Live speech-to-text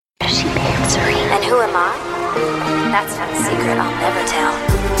And who am I? That's not a secret I'll never tell.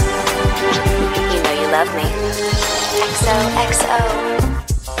 You know you love me. XOXO.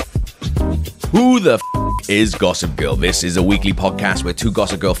 Who the is Gossip Girl? This is a weekly podcast where two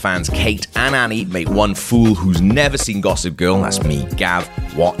Gossip Girl fans, Kate and Annie, make one fool who's never seen Gossip Girl, that's me, Gav,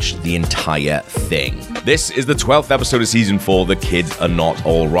 watch the entire thing. This is the 12th episode of season 4, The Kids Are Not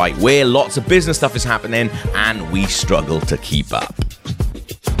Alright, where lots of business stuff is happening and we struggle to keep up.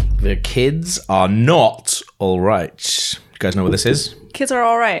 The Kids Are Not Alright. You guys know what this is? Kids Are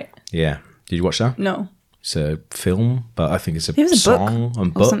Alright. Yeah. Did you watch that? No. It's a film, but I think it's a song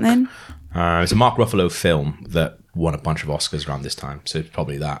and or something. It's a Mark Ruffalo film that won a bunch of Oscars around this time, so it's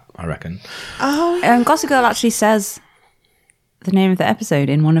probably that, I reckon. Gossip Girl actually says the name of the episode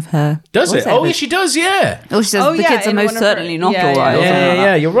in one of her... Does it? Oh, yeah, she does, yeah. Oh, she says the kids are most certainly not yeah, all right.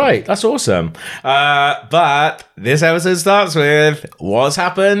 Yeah, you're right. That's awesome. But this episode starts with what's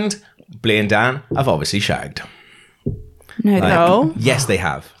happened. Blee and Dan have obviously shagged. No. Yes, they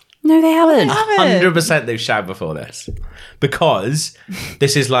have. No, they haven't. 100% they've shagged before this. Because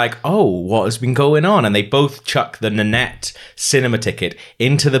this is like, oh, what has been going on? And they both chuck the Nanette cinema ticket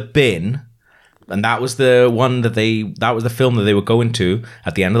into the bin. And that was the one that was the film that they were going to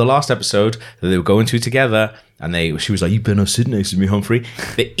at the end of the last episode that they were going to together. And she was like, you better not sit next to me, Humphrey.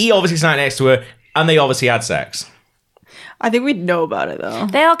 He obviously sat next to her and they obviously had sex. I think we'd know about it, though.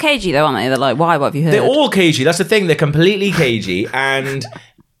 They are cagey, though, aren't they? They're like, why? What have you heard? They're all cagey. That's the thing. They're completely cagey. And...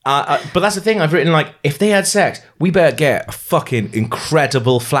 but that's the thing, I've written, like, if they had sex, we better get a fucking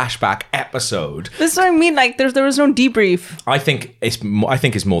incredible flashback episode. This is what I mean, like, there was no debrief. I think it's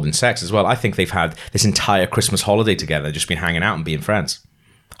more than sex as well. I think they've had this entire Christmas holiday together, just been hanging out and being friends.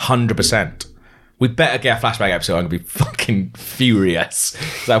 100%. We better get a flashback episode. I'm going to be fucking furious.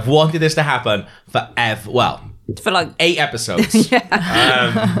 Because I've wanted this to happen forever. Well, for like 8 episodes.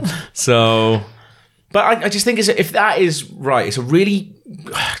 But I just think if that is right, it's a really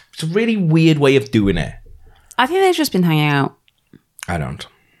weird way of doing it. I think they've just been hanging out. I don't.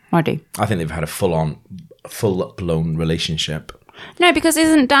 I do. I think they've had a full-blown relationship. No, because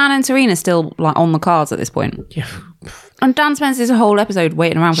isn't Dan and Serena still like on the cards at this point? Yeah. And Dan spends his whole episode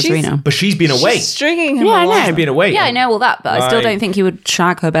waiting around for Serena. But she's been away. She's stringing him Yeah, I along. know. She's been away. Yeah, I know all that, but I still don't think he would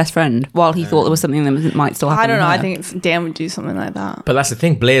shag her best friend while he thought there was something that might still happen. I don't know. with I her. think Dan would do something like that. But that's the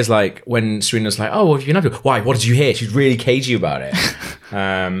thing. Blair's like, when Serena's like, oh, what have you been up to? Why? What did you hear? She's really cagey about it.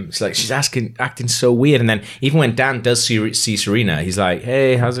 It's like she's acting so weird. And then even when Dan does see Serena, he's like,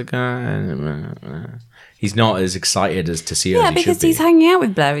 hey, how's it going? He's not as excited as to see her. Yeah, as he because should be. he's hanging out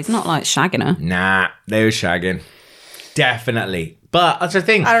with Blair. He's not like shagging her. Nah, they were shagging. Definitely. But that's the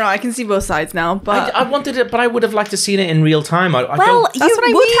thing. I don't know. I can see both sides now, but I wanted it, but I would have liked to seen it in real time. Well, that's what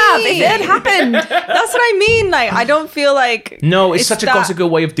I would mean. have if it had happened. That's what I mean. Like, I don't feel like No, it's such a that- Gossip Girl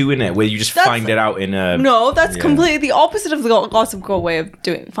way of doing it, where you just find it out in a... No, that's Yeah. completely the opposite of the Gossip Girl way of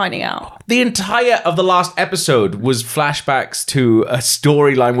finding out. The entire of the last episode was flashbacks to a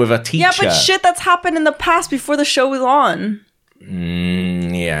storyline with a teacher. Yeah, but shit that's happened in the past before the show was on.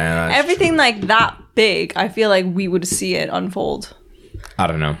 Yeah. that's Everything like that big, I feel like we would see it unfold. true. I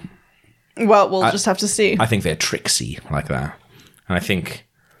don't know. Well, we'll just have to see. I think they're tricksy like that. And I think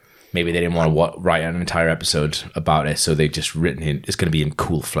maybe they didn't want to write an entire episode about it, so they've just written it. It's going to be in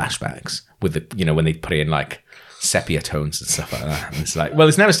cool flashbacks with the, when they put it in like sepia tones and stuff like that. And it's like, well,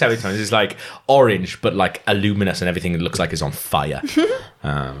 it's never sepia tones. It's like orange, but like luminous, and everything looks like it's on fire.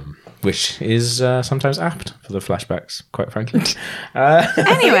 Which is sometimes apt for the flashbacks, quite frankly.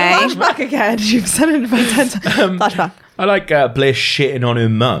 Anyway, Flashback again. You've said it about 10 times. Flashback. I like Blair shitting on her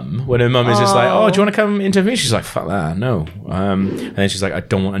mum when her mum is just like, oh, do you want to come interview me? She's like, fuck that, no. And then she's like,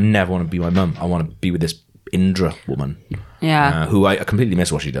 I never want to be my mum. I want to be with this Indra woman. yeah. Who I completely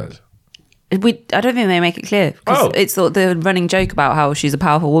miss what she does. I don't think they make it clear. Because it's the running joke about how she's a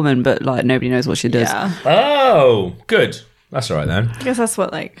powerful woman, but like nobody knows what she does. Yeah. Oh, good. That's all right then. I guess that's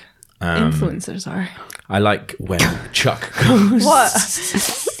what like influencers are. I like when Chuck goes. What?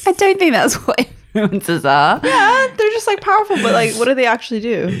 I don't think that's what influencers are. Yeah, they're just like powerful, but like, what do they actually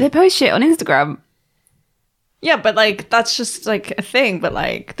do? They post shit on Instagram. Yeah, but like, that's just like a thing, but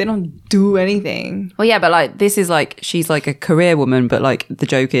like, they don't do anything. Well, yeah, but like this is like she's like a career woman, but like the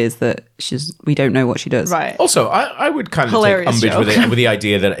joke is that we don't know what she does. Right. Also, I would kind of Hilarious take umbrage joke. with the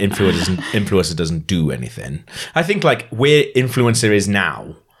idea that influencer doesn't do anything. I think like where influencer is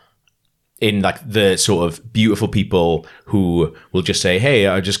now, in like the sort of beautiful people who will just say, hey,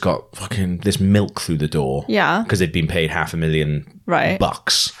 I just got fucking this milk through the door. Yeah. Because they'd been paid $500,000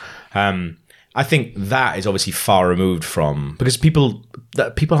 bucks. I think that is obviously far removed from, because people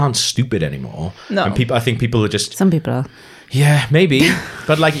that people aren't stupid anymore. No. And I think people are just... Some people are. Yeah, maybe.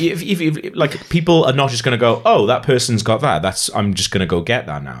 But like, if like people are not just going to go, oh, that person's got that. I'm just going to go get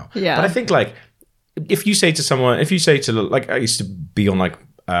that now. Yeah. But I think like, if you say to like, I used to be on like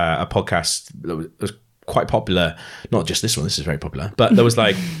a podcast that was quite popular. Not just this one. This is very popular. But there was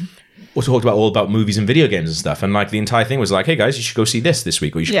like, also talked all about movies and video games and stuff. And like the entire thing was like, hey guys, you should go see this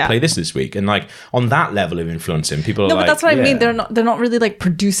week, or you should play this week. And like on that level of influencing, people are like, but that's what I mean. They're not really like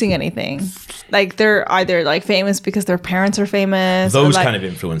producing anything. Like they're either like famous because their parents are famous. Those like, kind of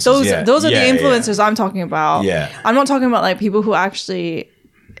influencers. Those are the influencers I'm talking about. Yeah. I'm not talking about like people who actually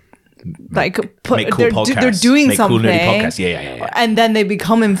like make cool podcasts, they're doing make something. Cool nerdy podcasts. Yeah. And then they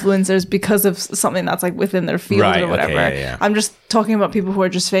become influencers because of something that's like within their field Right, or whatever. okay, yeah. I'm just talking about people who are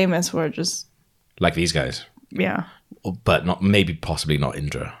just famous, who are just Like these guys. yeah. But possibly not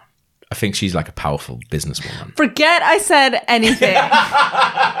Indra. I think she's like a powerful businesswoman. Forget I said anything.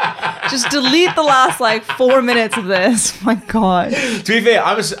 Just delete the last like 4 minutes of this. My God. To be fair,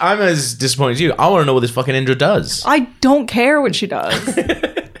 I'm as disappointed as you. I want to know what this fucking Indra does. I don't care what she does.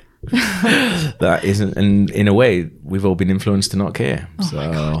 That isn't, and in a way, we've all been influenced to not care. So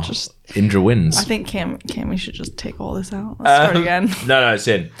God, Indra wins. I think Cammy should just take all this out. Let's start again. No, it's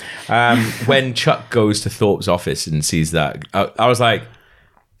in. When Chuck goes to Thorpe's office and sees that, I was like,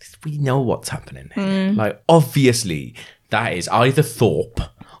 we know what's happening here. Like, obviously, that is either Thorpe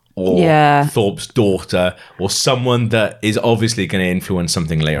or Thorpe's daughter or someone that is obviously going to influence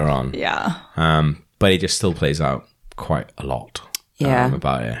something later on. Yeah. But it just still plays out quite a lot. Yeah.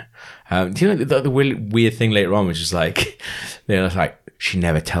 About it. Do you know the really weird thing later on, which is like, they're like, she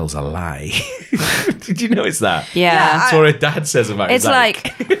never tells a lie. Did you notice that? Yeah. That's what her dad says about it. It's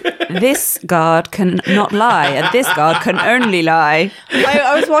like this guard can not lie, and this guard can only lie.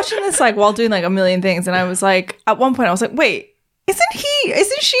 I was watching this like while doing like a million things, and I was like, at one point, I was like, wait,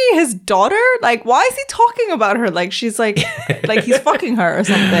 isn't she his daughter? Like, why is he talking about her like she's like he's fucking her or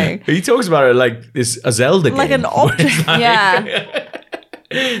something? He talks about her like it's a Zelda game. Like an object. Yeah.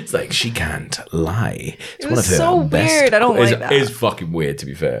 It's like she can't lie. It's It was so weird. I don't like that. It's fucking weird, to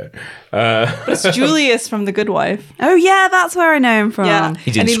be fair. But it's Julius from The Good Wife. Oh yeah, that's where I know him from. Yeah.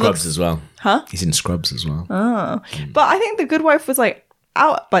 He's in Scrubs as well. Huh? He's in Scrubs as well. But I think The Good Wife was like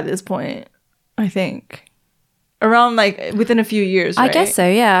out by this point. I think around like within a few years. Right? I guess so.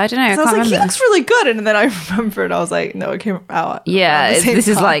 Yeah, I don't know. I So I can't was like, he remember. looks really good, and then I remembered. I was like, no, it came out. Yeah, around the same this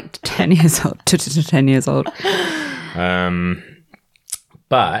is time. like 10 years old. 10 years old.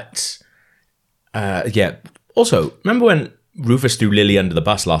 But yeah. Also, remember when Rufus threw Lily under the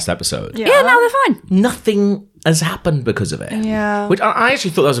bus last episode? Yeah. Yeah, now they're fine. Nothing has happened because of it. Yeah. Which I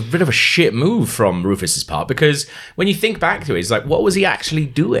actually thought that was a bit of a shit move from Rufus's part, because when you think back to it, it's like, what was he actually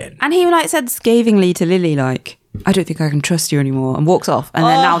doing? And he like said scathingly to Lily, like, I don't think I can trust you anymore, and walks off. And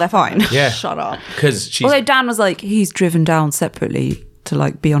then now they're fine. Yeah. Shut up. Because she's... Although Dan was like, he's driven down separately to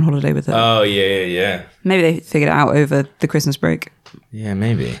like be on holiday with her. Oh, yeah. Maybe they figured it out over the Christmas break. Yeah,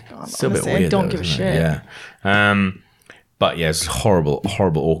 maybe. Still a bit honestly, I weird. don't though, give a isn't it? shit. Yeah. But yeah, it's horrible,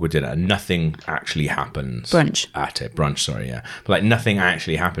 awkward dinner. Nothing actually happens. Brunch, sorry, yeah. But like nothing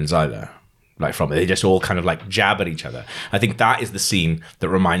actually happens either. Like from it. They just all kind of like jab at each other. I think that is the scene that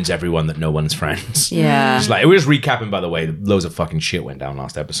reminds everyone that no one's friends. Yeah. Just like, we're just recapping, by the way, loads of fucking shit went down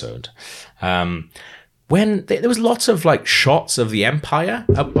last episode. When there was lots of like shots of the Empire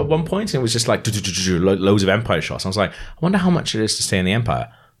at one point, and it was just like loads of Empire shots. I was like, I wonder how much it is to stay in the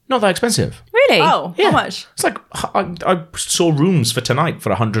Empire. Not that expensive. Really? Oh, Yeah. how much? It's like, I saw rooms for tonight for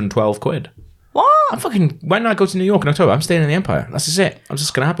 112 quid. What? When I go to New York in October, I'm staying in the Empire. That's just it. I'm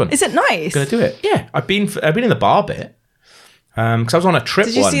just going to happen. Is it nice? Going to do it. Yeah. I've been in the bar bit. Because I was on a trip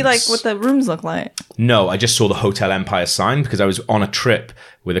Did you see once. like what the rooms look like? No, I just saw the Hotel Empire sign because I was on a trip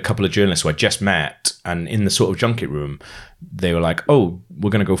with a couple of journalists who I just met, and in the sort of junket room, they were like, "Oh, we're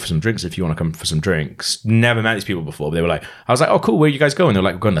going to go for some drinks if you want to come for some drinks." Never met these people before, but they were like, I was like, "Oh, cool, where are you guys going?" They're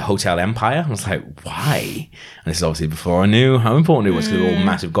like, "We're going to the Hotel Empire." I was like, "Why?" And this is obviously before I knew how important it was to the all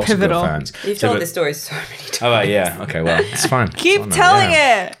massive Gossip Girl Pivotal. fans. You've So, told but- this story so many times. Oh, yeah. Okay, well, it's fine. Keep It's fine, telling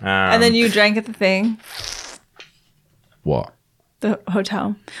yeah. it. And then you drank at the thing, What? the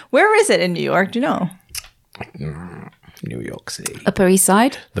hotel. Where is it in New York? Do you know? New York City. Upper East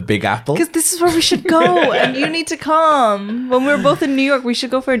Side? The Big Apple? Because this is where we should go, and you need to come. When we're both in New York, we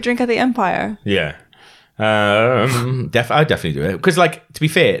should go for a drink at the Empire. Yeah. I'd definitely do it. Because, like, to be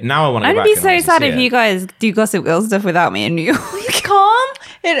fair, now I want to go I'd back. be and so honestly sad see if it. you guys do Gossip Girl stuff without me in New York. Come.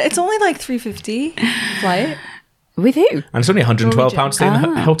 It's only like $3.50 flight. With who? And it's only £112 to stay in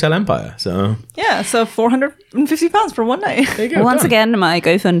the Hotel Empire. So Yeah, so £450 for one night. there you go. Once done. again, my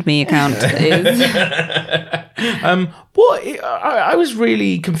GoFundMe account is... I was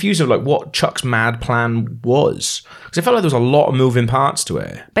really confused of like what Chuck's mad plan was. Because I felt like there was a lot of moving parts to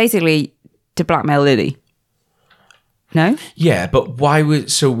it. basically to blackmail Lily. No? Yeah, but why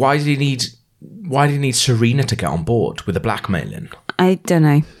did he need Serena to get on board with the blackmailing? I don't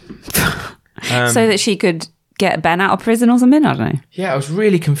know. So that she could get Ben out of prison or something? I don't know. Yeah, I was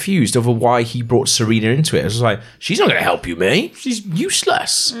really confused over why he brought Serena into it. I was like, she's not going to help you, mate. She's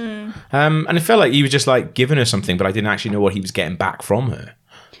useless. And it felt like he was just like giving her something, but I didn't actually know what he was getting back from her.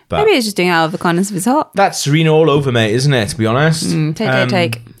 But Maybe he's just doing it out of the kindness of his heart. that's Serena all over, mate, isn't it, to be honest?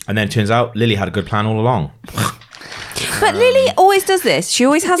 Take. And then it turns out Lily had a good plan all along. But Lily always does this. She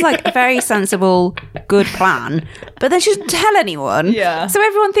always has like a very sensible, good plan, but then she doesn't tell anyone. Yeah. So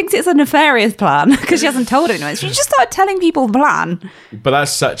everyone thinks it's a nefarious plan because she hasn't told anyone. She just started telling people the plan. But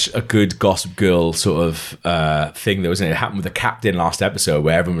that's such a good Gossip Girl sort of thing, though, isn't it? It happened with the captain last episode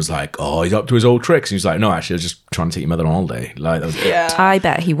where everyone was like, oh, he's up to his old tricks. And he was like, no, actually, I was just trying to take your mother on holiday. Like, that was it. Yeah. I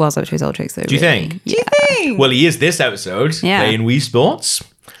bet he was up to his old tricks though. Do you think? Do you think? Well, he is this episode, Yeah. playing Wii Sports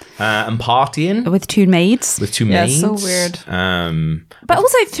and partying With two maids. with two Yeah, maids. so weird. But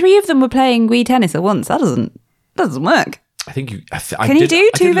also 3 of them were playing Wii tennis at once. That doesn't work. I think you. Can you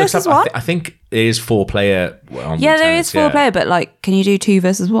do two versus one? I think it is 4-player. Yeah, there is 4-player, but like, can you do 2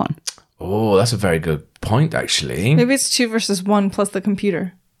 versus 1? Oh, that's a very good point, actually. Maybe it's 2 versus 1 plus the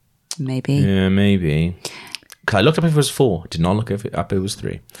computer. Maybe. Yeah, maybe. 'Cause I looked up if it was 4. Did not look up if it was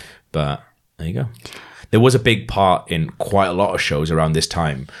 3. But there you go. There was a big part in quite a lot of shows around this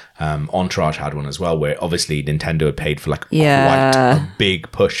time. Entourage had one as well, where obviously Nintendo had paid for like quite a big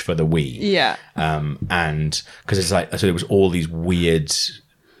push for the Wii. Yeah. And because it's like, so there was all these weird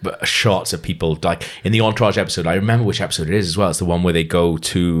shots of people like in the Entourage episode. I remember which episode it is as well. It's the one where they go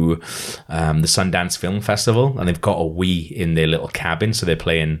to the Sundance Film Festival and they've got a Wii in their little cabin, so they're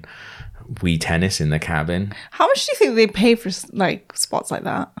playing Wii tennis in the cabin. How much do you think they pay for like spots like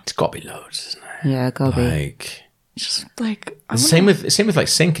that? It's got to be loads, isn't it? Yeah, gotta be. Like Just like same with like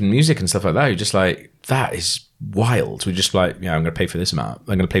sync and music and stuff like that. You're just like, that is wild. We're just like, yeah, I'm going to pay for this amount. I'm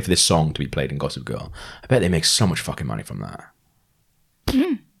going to pay for this song to be played in Gossip Girl. I bet they make so much fucking money from that.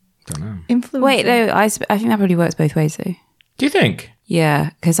 Don't know. influence. Wait, no, I think that probably works both ways though. Do you think? Yeah,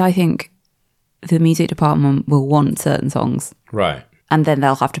 because I think the music department will want certain songs Right. and then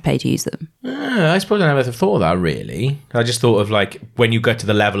they'll have to pay to use them. I suppose I never thought of that, really. I just thought of, like, when you get to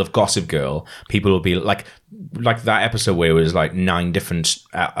the level of Gossip Girl, people will be, like that episode where it was, like, 9 different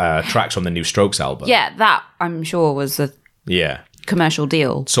tracks on the new Strokes album. Yeah, that I'm sure was a Yeah. commercial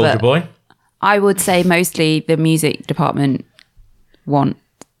deal. Soulja but Boy? I would say mostly the music department want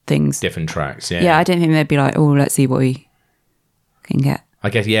things. Different tracks, yeah. Yeah, I don't think they'd be like, oh, let's see what we can get. I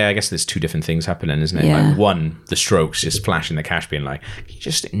guess there's 2 different things happening, isn't it? Yeah. Like, one, the Strokes just flashing the cash, being like,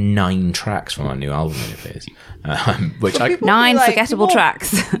 just 9 tracks from our new album, please. Which I... people 9 be like, forgettable people-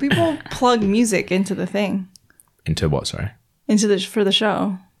 tracks. People plug music into the thing, Into what, sorry? for the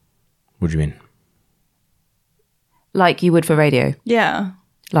show. What do you mean? Like you would for radio. Yeah.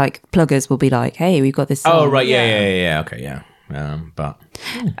 Like pluggers will be like, hey, we've got this song. Oh, right, yeah. Okay, yeah. But...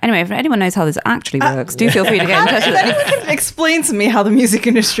 Anyway, if anyone knows how this actually works, do feel free to get in touch If with us. anyone can explain to me how the music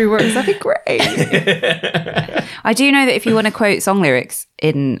industry works, that'd be great. I do know that if you want to quote song lyrics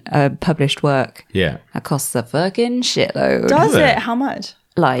in a published work, Yeah. that costs a fucking shitload. Does it? it? How much?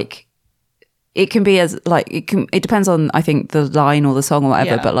 Like, it can be as, like, it depends on, I think, the line or the song or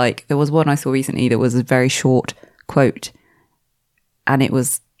whatever, Yeah. but like, there was one I saw recently that was a very short quote, and it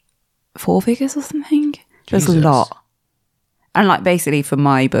was 4 figures or something. It was a Jesus. lot. And like, basically for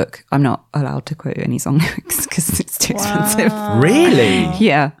my book, I'm not allowed to quote any song lyrics because it's too expensive. Really?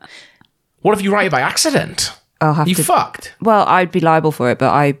 Yeah. What if you write it by accident? I'll have You to. fucked. Well, I'd be liable for it,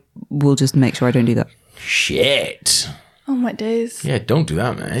 but I will just make sure I don't do that. Shit. Oh my days. Yeah, don't do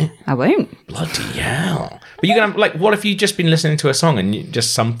that, mate. I won't. Bloody hell. But you're gonna, like, what if you just been listening to a song and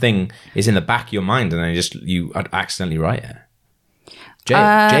just something is in the back of your mind and then you accidentally write it?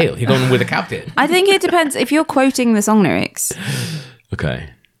 Jail. You're going with a captain. I think it depends if you're quoting the song lyrics. Okay.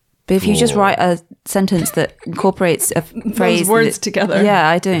 But if you just write a sentence that incorporates a phrase, words together. Yeah,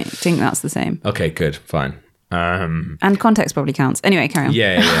 I don't think that's the same. Okay, good. Fine. And context probably counts. Anyway, carry on.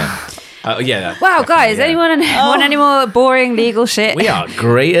 Yeah. Wow, guys, yeah. anyone want any more boring legal shit? We are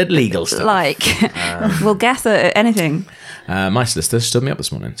great at legal stuff. Like, we'll guess at anything. My solicitor stood me up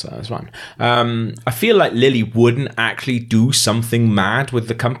this morning, so that's fine. I feel like Lily wouldn't actually do something mad with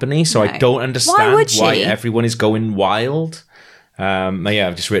the company, so I No. don't understand Why would she? why everyone is going wild.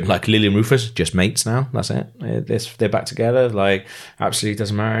 I've just written like Lily and Rufus, just mates now. That's it. They're back together. Like, absolutely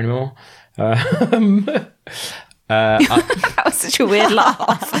doesn't matter anymore. That was such a weird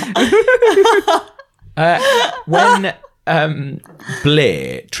laugh. When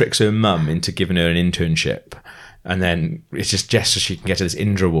Blair tricks her mum into giving her an internship, and then it's just so she can get to this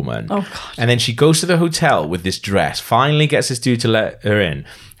Indra woman. Oh, God. And then she goes to the hotel with this dress, finally gets this dude to let her in.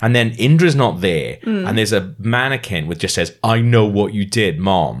 And then Indra's not there. And there's a mannequin which just says, "I know what you did,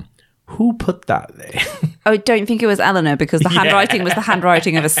 Mom." Who put that there? I don't think it was Eleanor, because the handwriting was the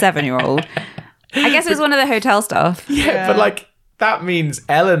handwriting of a 7-year-old. I guess it was one of the hotel staff. Yeah, but like, that means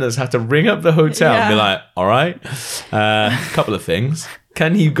Eleanor's had to ring up the hotel and be like, "All right, a couple of things.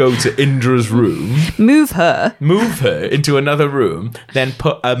 Can you go to Indra's room, move her into another room, then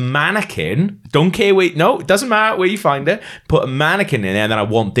put a mannequin, don't care where, no, it doesn't matter where you find it, put a mannequin in there, and then I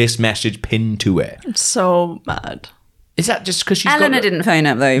want this message pinned to it." I'm so mad. Is that just because she's Eleanor didn't phone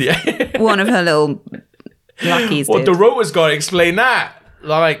up, though. One of her little lackeys Well, did. the rotor's got to explain that.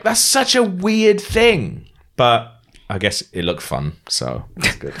 Like, that's such a weird thing. But I guess it looked fun, so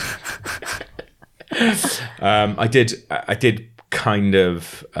that's good. I did kind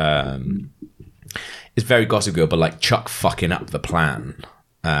of it's very Gossip Girl, but like Chuck fucking up the plan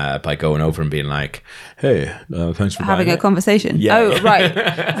by going over and being like, "Hey, thanks for having buying a it." conversation. Yeah. Oh, right.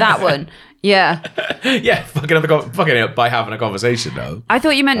 That one. Yeah. Yeah, fucking it up by having a conversation though. I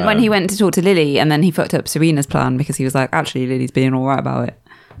thought you meant when he went to talk to Lily and then he fucked up Serena's plan because he was like, actually, Lily's being all right about it.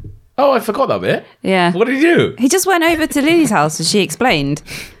 Oh, I forgot that bit. Yeah. What did he do? He just went over to Lily's house, as she explained,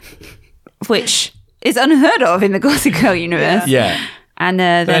 which is unheard of in the Gossip Girl universe. Yeah. And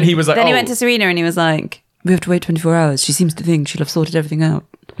then he was like, then he "Oh." went to Serena and he was like, "We have to wait 24 hours. She seems to think she'll have sorted everything out."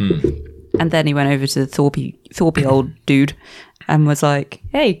 And then he went over to the Thorpey old dude and was like,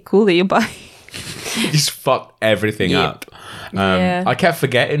 "Hey, cool that you're buying." He just fucked everything up. Yeah. I kept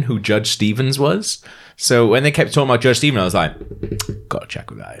forgetting who Judge Stevens was. So when they kept talking about Judge Stevens, I was like, gotta check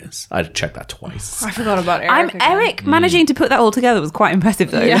who that is. I had to check that twice. I forgot about Eric. again. Eric managing to put that all together was quite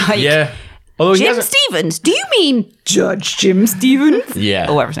impressive, though. Yeah. Like, Yeah. Although he Jim hasn't... Stevens? Do you mean Judge Jim Stevens? Yeah.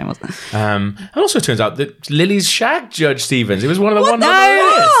 Or whatever his name was. And also it turns out that Lily's shagged Judge Stevens. It was one of the ones on the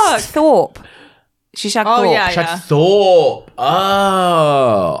No! list. Thorpe. She shagged Oh, Thorpe. yeah, Shagged Thorpe.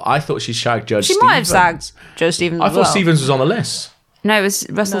 Oh. I thought she shagged Judge She Stevens. might have sagged Joe Stevens I as thought well. Stevens was on the list. No, it was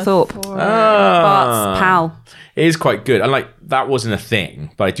Russell Thorpe. Ah. Bart's pal. It is quite good. And like, that wasn't a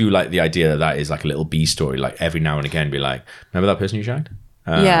thing, but I do like the idea that is like a little B story. Like every now and again be like, remember that person you shagged?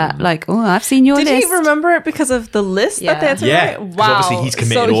 Yeah, like, oh, I've seen your Did list. he remember it because of the list that they had to Yeah. write? 'Cause Wow. obviously he's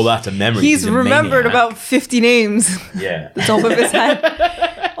committed So all that to memory. He's a remembered maniac. about 50 names Yeah. top of his head.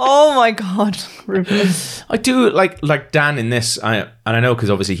 Oh my god, Rufus. I do like Dan in this. I know because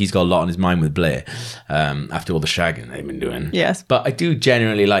obviously he's got a lot on his mind with Blair after all the shagging they've been doing. Yes. But I do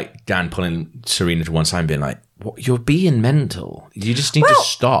generally like Dan pulling Serena to one side and being like, "What? You're being mental. You just need to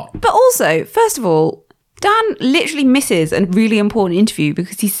stop." But also, first of all, Dan literally misses a really important interview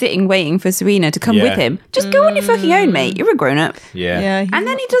because he's sitting waiting for Serena to come Yeah. with him. Just go on your fucking own, mate. You're a grown up. Yeah. Yeah. And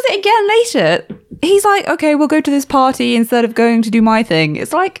then he does it again later. He's like, okay, we'll go to this party instead of going to do my thing.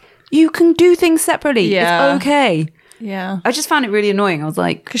 It's like, you can do things separately. Yeah. It's okay. yeah. I just found it really annoying. I was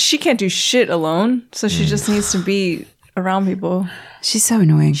like, Because she can't do shit alone. So she just needs to be around people. she's so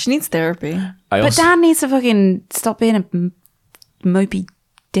annoying. She needs therapy. But Dan needs to fucking stop being a mopey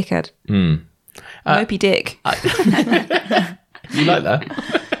dickhead. Mopey dick. You like that?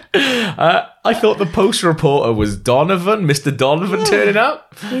 I thought the post reporter was Donovan, Mr. Donovan turning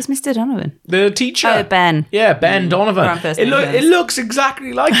up. Who's Mr. Donovan? The teacher. Oh, Ben. Yeah, Ben Donovan. Around first It, name, yes. it looks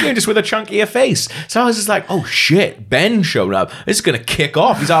exactly like him, just with a chunkier face. So I was just like, oh shit, Ben showed up. This is going to kick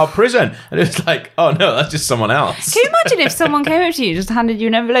off. He's out of prison. And it was like, oh no, that's just someone else. Can you imagine if someone came up to you and just handed you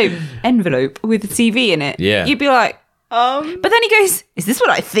an envelope with a CV in it? Yeah. You'd be like, but then he goes, is this what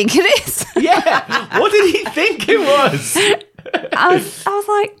I think it is? Yeah. What did he think it was? I was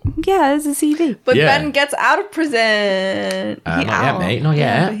like, yeah, there's a CV. But Yeah. Ben gets out of prison. Not yet, mate. Not yet.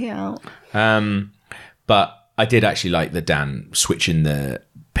 Yeah, but he out. But I did actually like the Dan switching the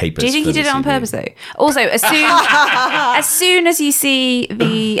papers. Do you think he for did the it on CV. purpose though? Also, as soon as you see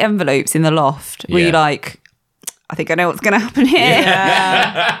the envelopes in the loft, were you Yeah. like, I think I know what's going to happen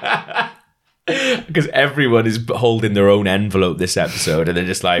here? Because everyone is holding their own envelope this episode, and they're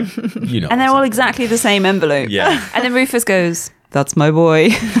just like, you know. And they're all exactly the same envelope. Yeah. And then Rufus goes, that's my boy.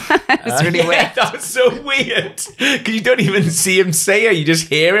 It's really weird. That was so weird. Because you don't even see him say it. You just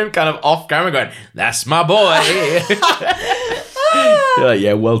hear him kind of off camera going, that's my boy. You're like,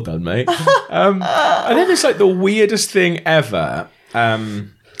 yeah, well done, mate. And then it's like the weirdest thing ever.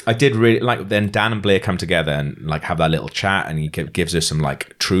 I did really like then Dan and Blair come together and like have that little chat, and he gives her some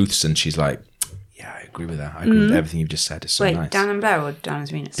like truths, and she's like, yeah, I agree with that. I agree with everything you've just said. It's so Wait, nice. Dan and Blair or Dan and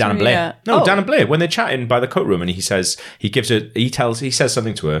Serena? Dan and Blair. Yeah. No, Oh. Dan and Blair. When they're chatting by the coat room, and he says he says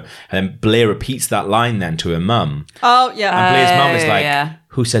something to her, and then Blair repeats that line then to her mum. Oh yeah. And Blair's mum is like, yeah.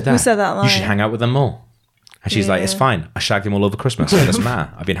 "Who said that? Who said that You should line?" hang out with them more." And she's like, "It's fine. I shagged them all over Christmas. It doesn't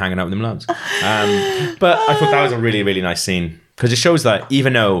matter. I've been hanging out with them loads." But I thought that was a really, really nice scene because it shows that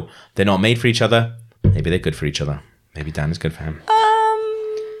even though they're not made for each other, maybe they're good for each other. Maybe Dan is good for him.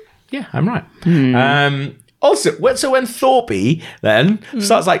 Yeah, I'm right. Also, so when Thorpe then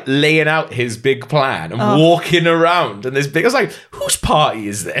starts like laying out his big plan and walking around and this big, I was like, whose party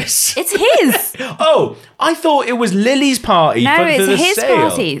is this? It's his. Oh, I thought it was Lily's party. No, for it's the his sale.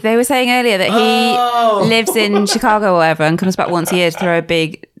 party. They were saying earlier that he lives in Chicago or whatever and comes back once a year to throw a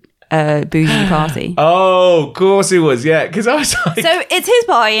big bougie party. Oh, of course it was, yeah. Because I was like, So it's his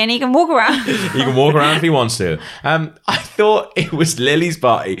party and he can walk around. he can walk around if he wants to. I thought it was Lily's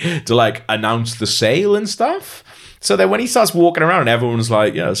party to like announce the sale and stuff. So then when he starts walking around, everyone's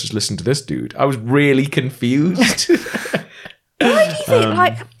like, yeah, let's just listen to this dude. I was really confused. Why do you think,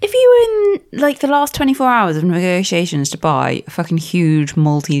 like, if you were in, like, the last 24 hours of negotiations to buy a fucking huge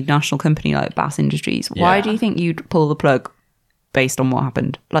multinational company like Bass Industries, why Yeah. do you think you'd pull the plug based on what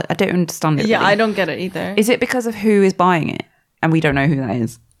happened? Like, I don't understand it. Yeah, really. I don't get it either. Is it because of who is buying it? And we don't know who that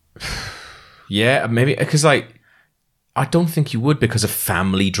is. Yeah, maybe because like I don't think you would because of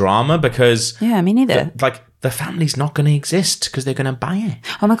family drama because Yeah, me neither. the family's not going to exist because they're going to buy it.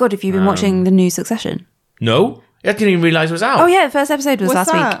 Oh my God, have you been watching the new Succession? No, I didn't even realize it was out. Oh yeah, the first episode was What's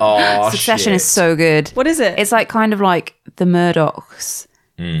last that? week. Oh, Succession shit. is so good. What is it? It's like kind of like the Murdochs,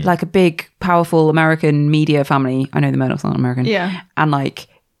 like a big, powerful American media family. I know the Murdochs aren't American. Yeah. And like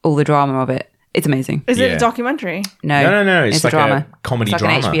all the drama of it. It's amazing. Is it Yeah. a documentary? No. It's like a drama. a comedy It's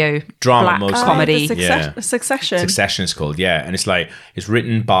like drama. An HBO Drama black mostly. comedy. The Yeah. Succession. Succession is called, yeah, and it's like it's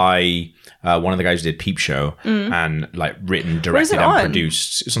written by one of the guys who did Peep Show and like written, directed, it and on?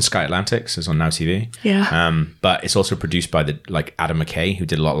 produced. It's on Sky Atlantic, so it's on Now TV. Yeah. But it's also produced by the like Adam McKay, who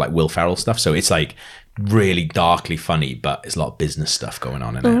did a lot of like Will Ferrell stuff. So it's like really darkly funny, but there's a lot of business stuff going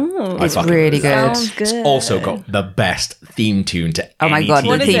on in it. It's really good. Sounds good. It's also got the best theme tune to Oh my any God,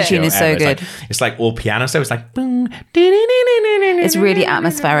 TV the theme show tune is so ever. good. It's like all piano stuff. It's like boom, It's really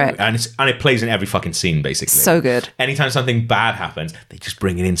atmospheric. and it plays in every fucking scene basically. So good. Anytime something bad happens, they just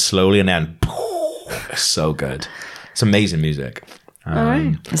bring it in slowly and then it's so good. It's amazing music.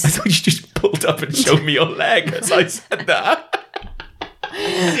 I thought you just pulled up and showed me your leg as I said that.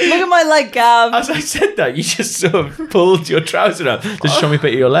 Look at my leg, Gav. As I said that, you just sort of pulled your trouser up. Just show me a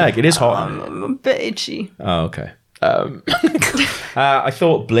bit of your leg. It is hot. I'm a bit itchy. Oh, okay. I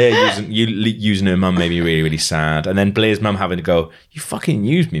thought Blair using her mum made me really, really sad. And then Blair's mum having to go, you fucking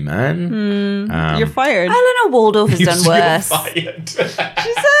used me, man. You're fired. Eleanor Waldorf has done You're worse. fired.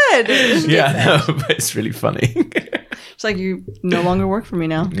 She said. Yeah, no, but it's really funny. It's like you no longer work for me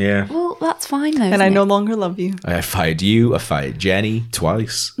now. Yeah. Well, that's fine though. And I no longer love you. I fired you. I fired Jenny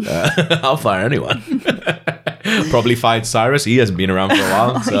twice. I'll fire anyone. Probably fired Cyrus. He hasn't been around for a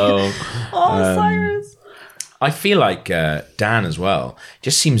while. So Cyrus. I feel like Dan as well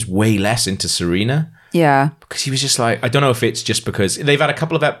just seems way less into Serena. Yeah. Because he was just like, I don't know if it's just because they've had a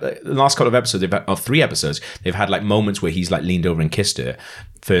couple of the last couple of episodes, they've had, or 3 episodes, they've had like moments where he's like leaned over and kissed her.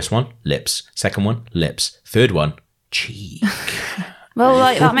 First one, lips. Second one, lips. Third one, cheek. Well,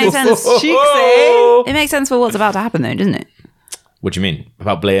 like that makes sense. Cheeks, eh? It makes sense for what's about to happen though, doesn't it? What do you mean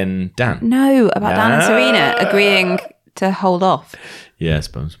about Blair and Dan? No, about Dan and Serena agreeing to hold off. Yeah, I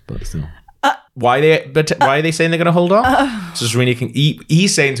suppose, but still. Why are they saying they're going to hold off? So Serena can.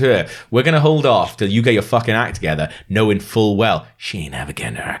 He's saying to her, "We're going to hold off till you get your fucking act together," knowing full well she ain't ever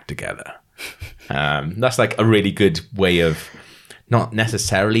getting her act together. That's like a really good way of not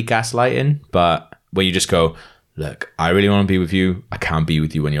necessarily gaslighting, but where you just go, "Look, I really want to be with you. I can't be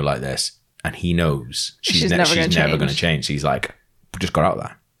with you when you're like this," and he knows she's never going to change. He's like, "Just got out of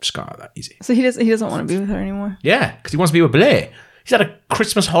that. Just got out of that. Easy." So he doesn't want to be with her anymore. Yeah, because he wants to be with Blair. He's had a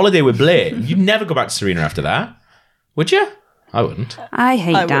Christmas holiday with Blair. You'd never go back to Serena after that, would you? I wouldn't. I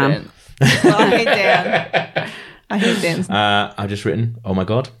hate I Dan. wouldn't. Well, I hate Dan. I hate Dan. I've just written, oh my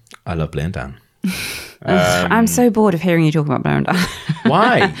God, I love Blair and Dan. I'm so bored of hearing you talk about Blair and Dan.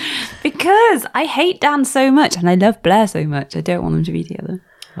 Why? Because I hate Dan so much and I love Blair so much. I don't want them to be together.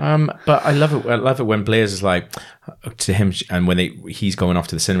 But I love it. I love it when Blair's is like to him, and when he's going off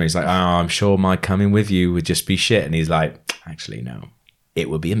to the cinema, he's like, "Oh, I'm sure my coming with you would just be shit," and he's like, "Actually, no, It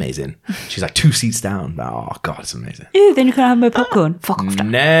would be amazing. She's like 2 seats down. Oh, God, it's amazing. Ew, then you can have my popcorn. Fuck off.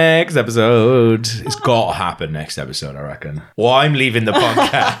 Next episode. It's got to happen next episode, I reckon. Well, I'm leaving the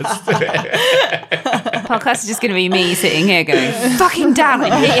podcast. Podcast is just going to be me sitting here going, fucking damn, I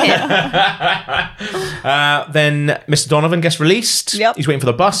hate it. Then Mr. Donovan gets released. Yep. He's waiting for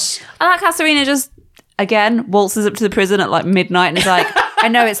the bus. I like how Serena just, again, waltzes up to the prison at like midnight and is like, I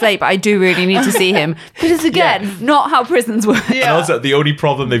know it's late, but I do really need to see him. But it's again, not how prisons work. And also, the only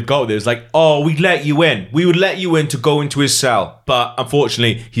problem they've got with it is like, oh, we'd let you in. We would let you in to go into his cell. But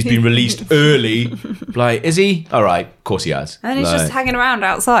unfortunately, he's been released early. Like, is he? All right. Of course he has. And he's Like, just hanging around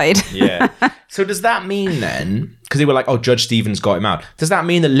outside. yeah. So does that mean then, because they were like, oh, Judge Stevens got him out. Does that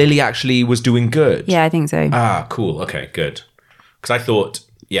mean that Lily actually was doing good? Yeah, I think so. Ah, cool. Okay, good. Because I thought,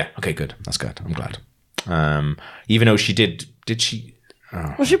 yeah, okay, good. That's good. I'm glad. Even though she did she...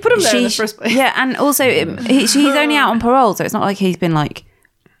 Well, she put him there in the first place. Yeah, and also he's only out on parole, so it's not like he's been like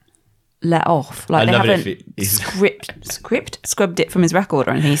let off. Like they love it haven't if he's- scrubbed it from his record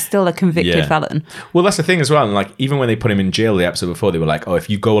or anything. He's still a convicted Yeah. felon. Well, that's the thing as well. And like, even when they put him in jail the episode before, they were like, oh, if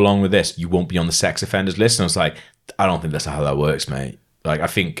you go along with this, you won't be on the sex offenders list. And I was like, I don't think that's how that works, mate. Like, I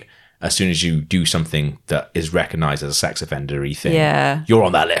think as soon as you do something that is recognized as a sex offender-y thing, Yeah. you're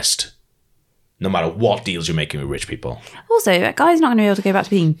on that list. No matter what deals you're making with rich people. Also, that guy's not going to be able to go back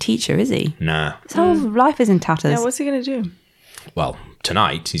to being a teacher, is he? Nah. His whole life is in tatters. Yeah, what's he gonna do? Well,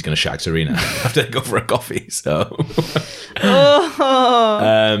 tonight he's going to shag Serena after they go for a coffee. So,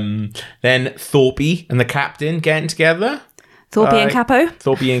 then Thorpe and the captain getting together. Thorpe and Capo.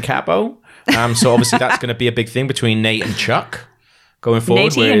 Thorpe and Capo. So obviously that's going to be a big thing between Nate and Chuck going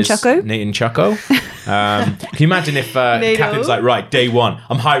forward. Natey and Chucko. Nate and Chucko. Can you imagine if the captain's like, right, day one,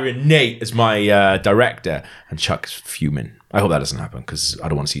 I'm hiring Nate as my director, and Chuck's fuming. I hope that doesn't happen because I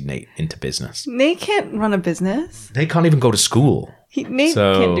don't want to see Nate into business. Nate can't run a business. They can't even go to school. Nate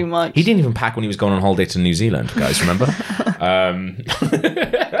So can't do much. He didn't even pack when he was going on holiday to New Zealand, guys, remember?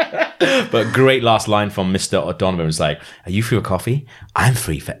 But great last line from Mr. O'Donovan was like, are you free for coffee? I'm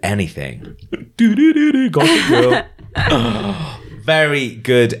free for anything. Gossip Girl. Very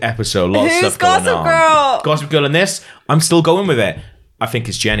good episode. Lots Who's of stuff going Gossip on. Girl? Gossip Girl in this. I'm still going with it. I think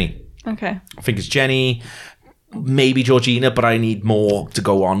it's Jenny. Okay. I think it's Jenny. Maybe Georgina, but I need more to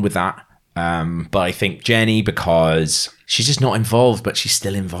go on with that. But I think Jenny because she's just not involved, but she's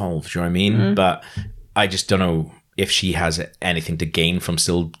still involved. Do you know what I mean? But I just don't know if she has anything to gain from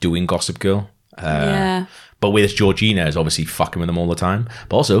still doing Gossip Girl. Yeah. But with Georgina is obviously fucking with them all the time.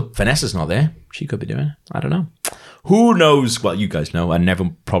 But also, Vanessa's not there. She could be doing it. I don't know. Who knows? Well, you guys know. And never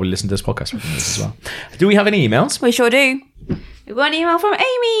probably listen to this podcast as well. Do we have any emails? We sure do. We got an email from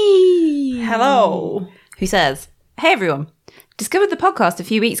Amy. Hello. Who says, hey everyone, discovered the podcast a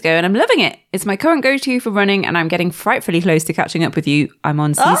few weeks ago and I'm loving it. It's my current go-to for running and I'm getting frightfully close to catching up with you. I'm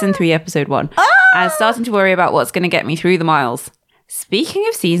on season 3, episode 1. I'm starting to worry about what's going to get me through the miles. Speaking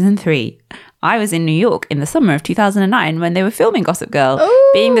of season 3, I was in New York in the summer of 2009 when they were filming Gossip Girl.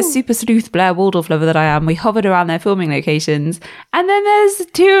 Being the super sleuth Blair Waldorf lover that I am, we hovered around their filming locations. And then there's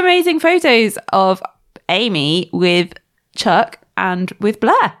 2 amazing photos of Amy with Chuck and with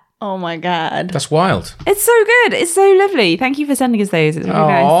Blair. Oh my God. That's wild. It's so good. It's so lovely. Thank you for sending us those. It's really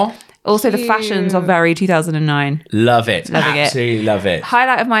nice. Also, the fashions are very 2009. Love it. Loving it. Absolutely love it.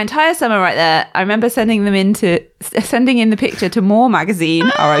 Highlight of my entire summer right there. I remember sending in the picture to More magazine,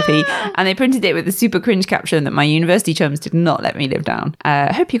 RIP, and they printed it with a super cringe caption that my university chums did not let me live down.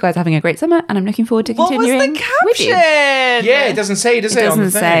 I hope you guys are having a great summer, and I'm looking forward to What was continuing the with you. caption? Yeah, it doesn't say, does it? on the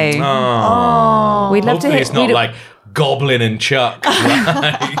doesn't thing? say. Oh. We'd love Hopefully to. it's not like Goblin and Chuck.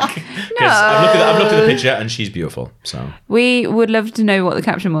 I've looked at the picture and she's beautiful. So We would love to know what the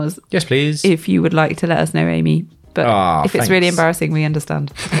caption was. yes, please. If you would like to let us know, Amy. But if it's really thanks. embarrassing, we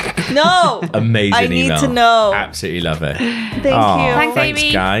understand. No. Amazing I need email. to know. Absolutely love it. Thank you. Thanks, Thanks,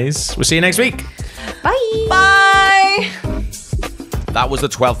 Amy. guys. We'll see you next week. Bye. Bye. That was the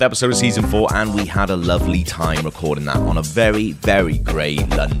 12th episode of season 4, and we had a lovely time recording that on a very, very grey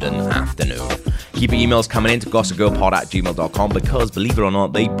London afternoon. Keep your emails coming in to gossipgirlpod@gmail.com because, believe it or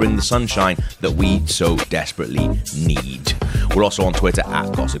not, they bring the sunshine that we so desperately need. We're also on Twitter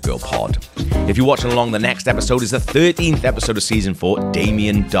 @gossipgirlpod. If you're watching along, the next episode is the 13th episode of season 4,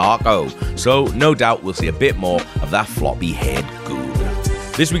 Damien Darko. So, no doubt we'll see a bit more of that floppy-haired goon.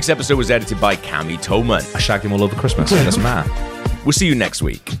 This week's episode was edited by Cami Toman. I shagged him all over Christmas. It doesn't matter. We'll see you next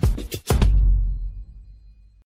week.